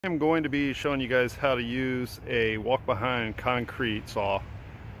I'm going to be showing you guys how to use a walk-behind concrete saw.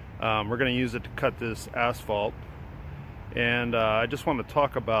 We're going to use it to cut this asphalt, and I just want to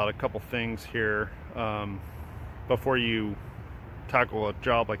talk about a couple things here before you tackle a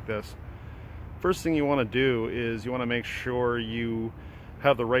job like this. First thing you want to do is you want to make sure you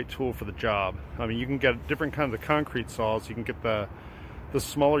have the right tool for the job. I mean, you can get different kinds of concrete saws. You can get the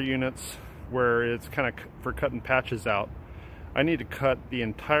smaller units where it's kind of for cutting patches out. I need to cut the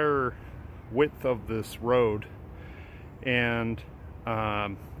entire width of this road, and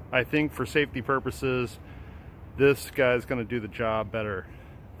I think for safety purposes this guy's going to do the job better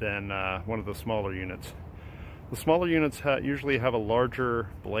than one of the smaller units. The smaller units usually have a larger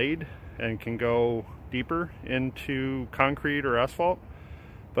blade and can go deeper into concrete or asphalt,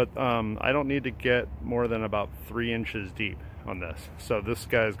 but I don't need to get more than about 3 inches deep on this. So this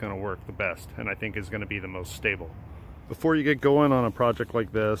guy is going to work the best, and I think is going to be the most stable. Before you get going on a project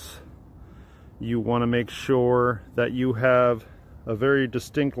like this, you want to make sure that you have a very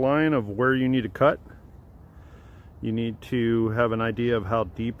distinct line of where you need to cut. You need to have an idea of how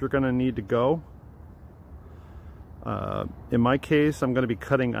deep you're going to need to go. In my case, I'm going to be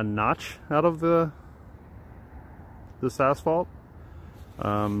cutting a notch out of this asphalt,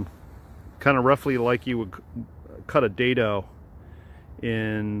 kind of roughly like you would cut a dado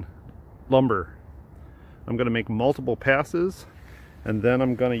in lumber. I'm going to make multiple passes, and then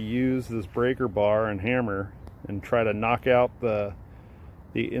I'm going to use this breaker bar and hammer and try to knock out the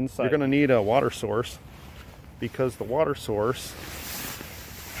inside. You're going to need a water source, because the water source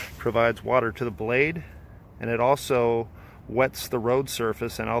provides water to the blade, and it also wets the road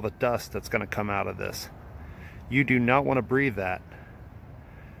surface and all the dust that's going to come out of this. You do not want to breathe that.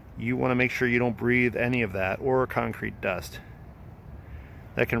 You want to make sure you don't breathe any of that or concrete dust.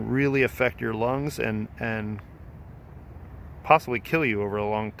 That can really affect your lungs and possibly kill you over a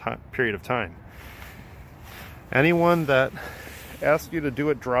long period of time. Anyone that asks you to do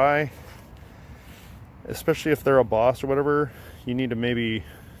it dry, especially if they're a boss or whatever, you need to maybe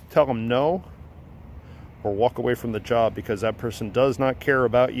tell them no or walk away from the job, because that person does not care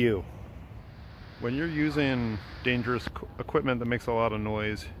about you. When you're using dangerous equipment that makes a lot of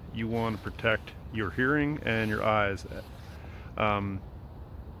noise, you want to protect your hearing and your eyes.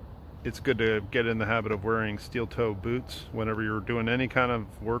 It's good to get in the habit of wearing steel-toe boots whenever you're doing any kind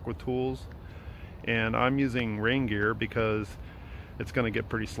of work with tools. And I'm using rain gear because it's going to get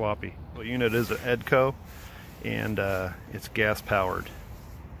pretty sloppy. The unit is an EDCO, and it's gas powered.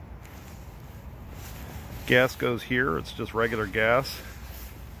 Gas goes here. It's just regular gas.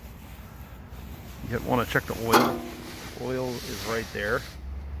 You want to check the oil. Oil is right there.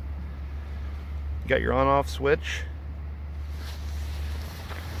 You got your on-off switch.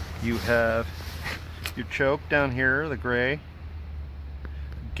 You have your choke down here, the gray.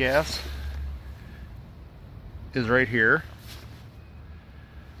 Gas is right here.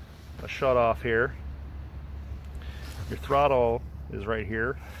 A shut off here. Your throttle is right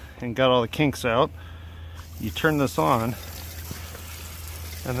here, and got all the kinks out. You turn this on,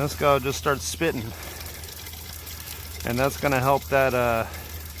 and this guy just starts spitting, and that's going to help that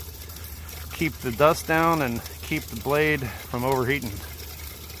keep the dust down and keep the blade from overheating.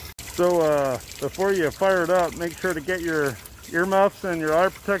 So before you fire it up, make sure to get your earmuffs and your eye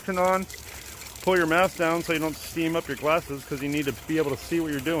protection on. Pull your mask down so you don't steam up your glasses, because you need to be able to see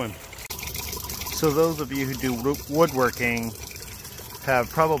what you're doing. So those of you who do woodworking have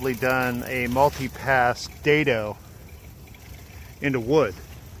probably done a multi-pass dado into wood.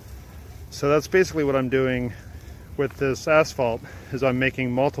 So that's basically what I'm doing with this asphalt, is I'm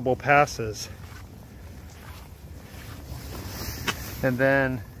making multiple passes. And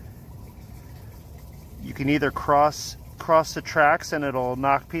then you can either cross the tracks and it'll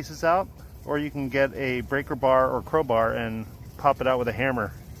knock pieces out, or you can get a breaker bar or crowbar and pop it out with a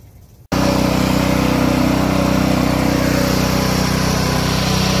hammer.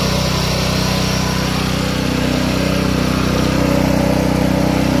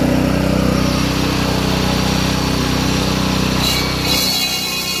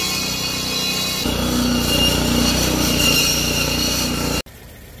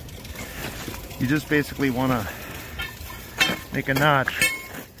 You just basically want to make a notch.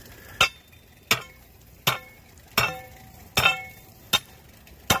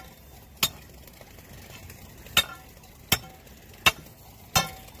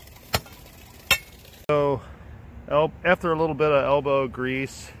 So after a little bit of elbow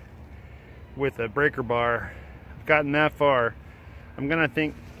grease with a breaker bar, I've gotten that far. I'm gonna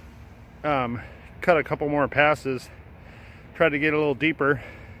cut a couple more passes, try to get a little deeper,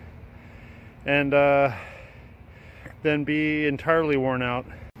 and then be entirely worn out.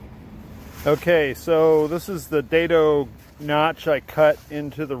 Okay, so this is the dado notch I cut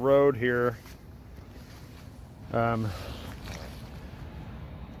into the road here. Cut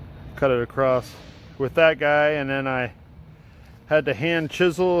it across with that guy, and then I had to hand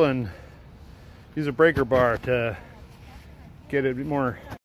chisel and use a breaker bar to get it more